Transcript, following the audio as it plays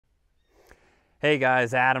Hey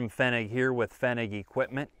guys, Adam Fenig here with Fenig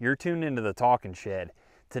Equipment. You're tuned into the Talking Shed.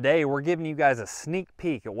 Today we're giving you guys a sneak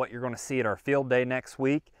peek at what you're going to see at our field day next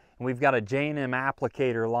week. And we've got a J&M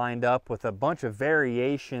applicator lined up with a bunch of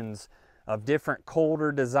variations of different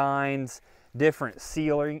coulter designs, different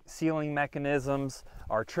sealing mechanisms,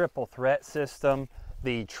 our triple threat system,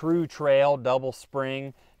 the True Trail double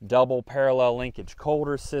spring, double parallel linkage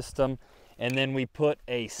coulter system, and then we put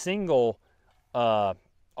a single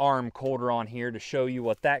arm coulter on here to show you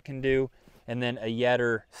what that can do, and then a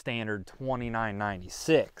Yetter standard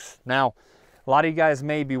 2996. Now, a lot of you guys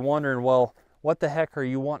may be wondering, well, what the heck are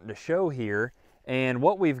you wanting to show here? And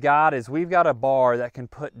what we've got is we've got a bar that can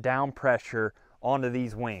put down pressure onto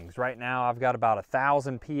these wings. Right now I've got about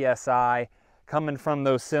 1,000 psi coming from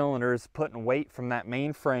those cylinders, putting weight from that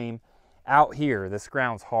main frame out here. This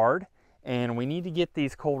ground's hard and we need to get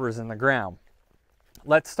these coulters in the ground.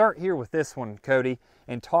 Let's start here with this one, Cody,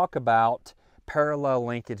 and talk about parallel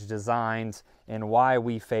linkage designs and why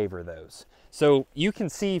we favor those. So you can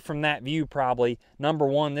see from that view probably, number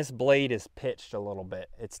one, this blade is pitched a little bit.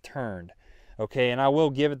 It's turned. Okay, and I will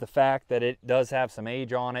give it the fact that it does have some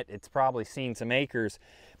age on it. It's probably seen some acres,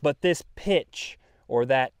 but this pitch or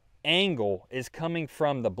that angle is coming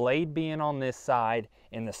from the blade being on this side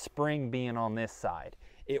and the spring being on this side.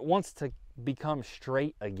 It wants to become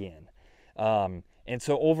straight again. And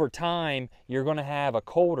so over time, you're going to have a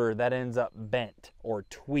coulter that ends up bent or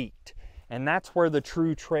tweaked. And that's where the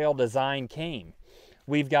True Trail design came.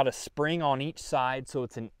 We've got a spring on each side, so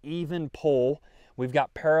it's an even pull. We've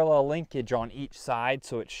got parallel linkage on each side,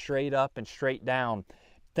 so it's straight up and straight down.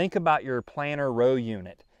 Think about your planter row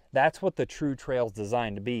unit. That's what the True Trail is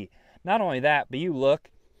designed to be. Not only that, but you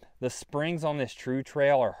look, the springs on this True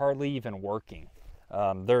Trail are hardly even working.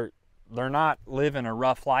 They're not living a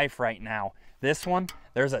rough life right now. This one,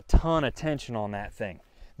 there's a ton of tension on that thing.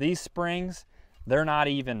 These springs, they're not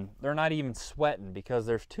even sweating because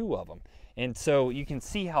there's two of them. And so you can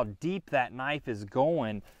see how deep that knife is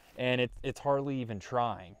going, and it's hardly even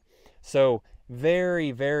trying. So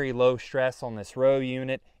very, very low stress on this row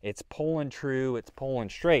unit. It's pulling true, it's pulling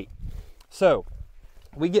straight. So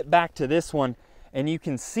we get back to this one, and you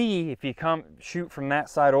can see, if you shoot from that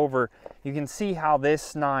side over, you can see how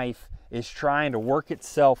this knife is trying to work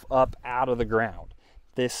itself up out of the ground.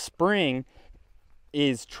 This spring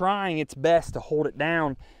is trying its best to hold it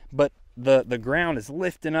down, but the ground is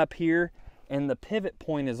lifting up here and the pivot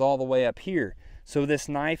point is all the way up here. So this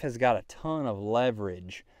knife has got a ton of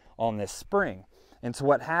leverage on this spring. And so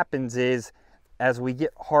what happens is, as we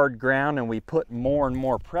get hard ground and we put more and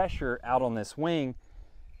more pressure out on this wing,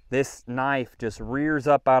 this knife just rears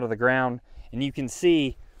up out of the ground. And you can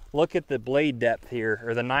see, look at the blade depth here,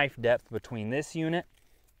 or the knife depth between this unit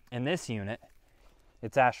and this unit.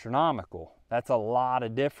 It's astronomical. That's a lot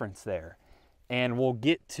of difference there. And we'll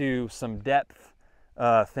get to some depth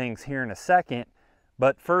things here in a second.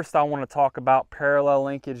 But first I want to talk about parallel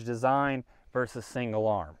linkage design versus single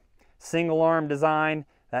arm. Single arm design,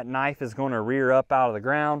 that knife is going to rear up out of the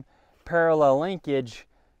ground. Parallel linkage,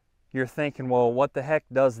 you're thinking, well, what the heck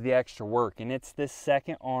does the extra work? And it's this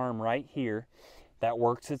second arm right here that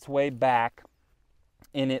works its way back,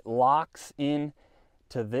 and it locks in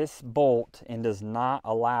to this bolt and does not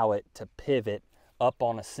allow it to pivot up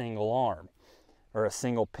on a single arm or a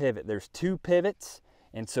single pivot. There's two pivots,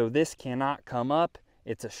 and so this cannot come up.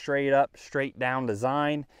 It's a straight up, straight down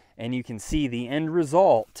design, and you can see the end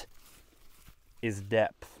result is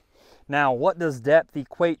depth. Now, what does depth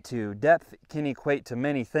equate to? Depth can equate to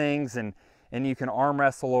many things, and you can arm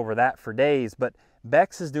wrestle over that for days, but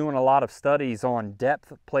Bex is doing a lot of studies on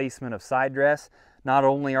depth placement of side dress. Not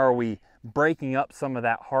only are we breaking up some of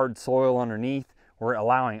that hard soil underneath, we're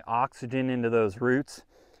allowing oxygen into those roots,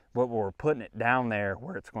 but we're putting it down there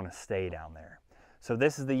where it's going to stay down there. So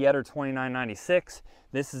this is the Yetter 2996.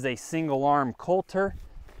 This is a single arm coulter.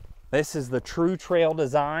 This is the True Trail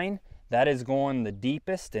design. That is going the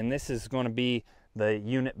deepest, and this is going to be the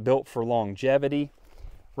unit built for longevity.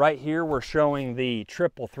 Right here we're showing the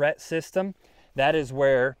triple threat system. That is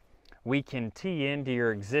where we can tee into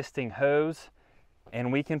your existing hose and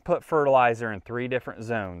we can put fertilizer in 3 different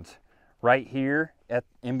zones. Right here,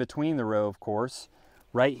 in between the row, of course,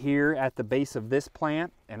 right here at the base of this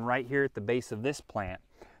plant, and right here at the base of this plant.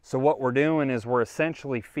 So what we're doing is we're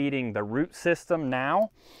essentially feeding the root system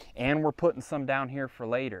now, and we're putting some down here for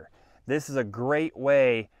later. This is a great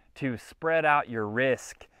way to spread out your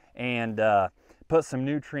risk and put some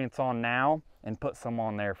nutrients on now and put some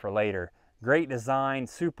on there for later. Great design,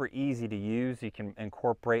 super easy to use. You can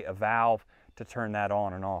incorporate a valve to turn that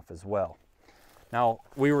on and off as well. Now,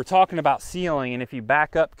 we were talking about sealing, and if you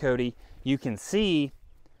back up, Cody, you can see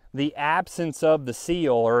the absence of the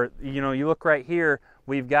seal, or you look right here,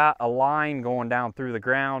 we've got a line going down through the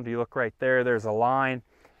ground. You look right there, there's a line.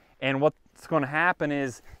 And what's going to happen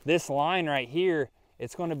is this line right here,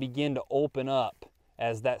 it's going to begin to open up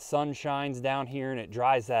as that sun shines down here and it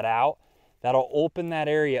dries that out. That'll open that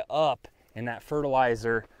area up, and that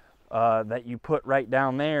fertilizer that you put right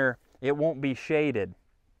down there, it won't be shaded.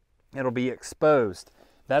 It'll be exposed.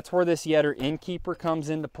 That's where this Yetter Innkeeper comes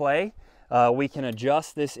into play. We can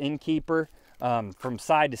adjust this Innkeeper from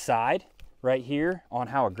side to side right here on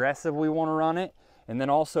how aggressive we want to run it. And then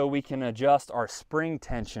also we can adjust our spring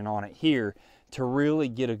tension on it here to really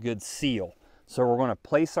get a good seal. So we're going to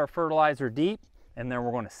place our fertilizer deep, and then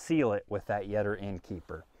we're going to seal it with that Yetter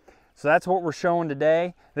Innkeeper. So that's what we're showing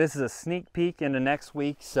today. This is a sneak peek into next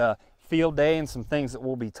week's field day and some things that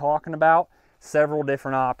we'll be talking about, several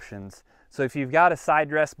different options. So if you've got a side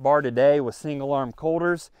dress bar today with single arm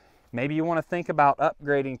Coulters, maybe you want to think about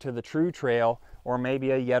upgrading to the True Trail, or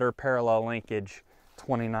maybe a Yetter parallel linkage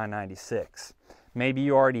 2996. Maybe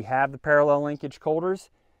you already have the parallel linkage Coulters,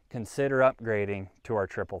 consider upgrading to our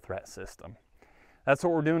triple threat system. That's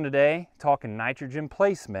what we're doing today, talking nitrogen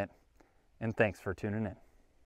placement, and thanks for tuning in.